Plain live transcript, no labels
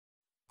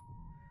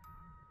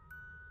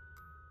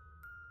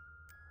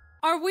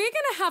Are we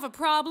gonna have a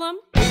problem?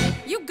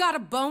 You got a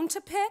bone to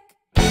pick?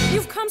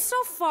 You've come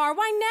so far,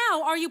 why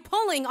now are you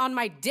pulling on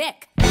my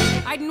dick?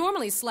 I'd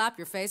normally slap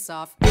your face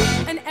off,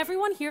 and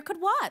everyone here could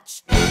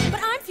watch.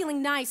 But I'm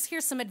feeling nice,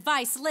 here's some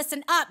advice,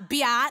 listen up,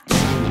 biatch.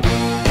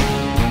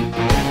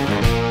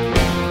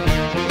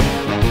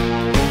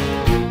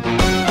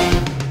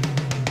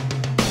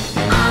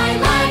 I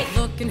like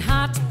looking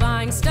hot,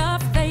 buying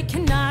stuff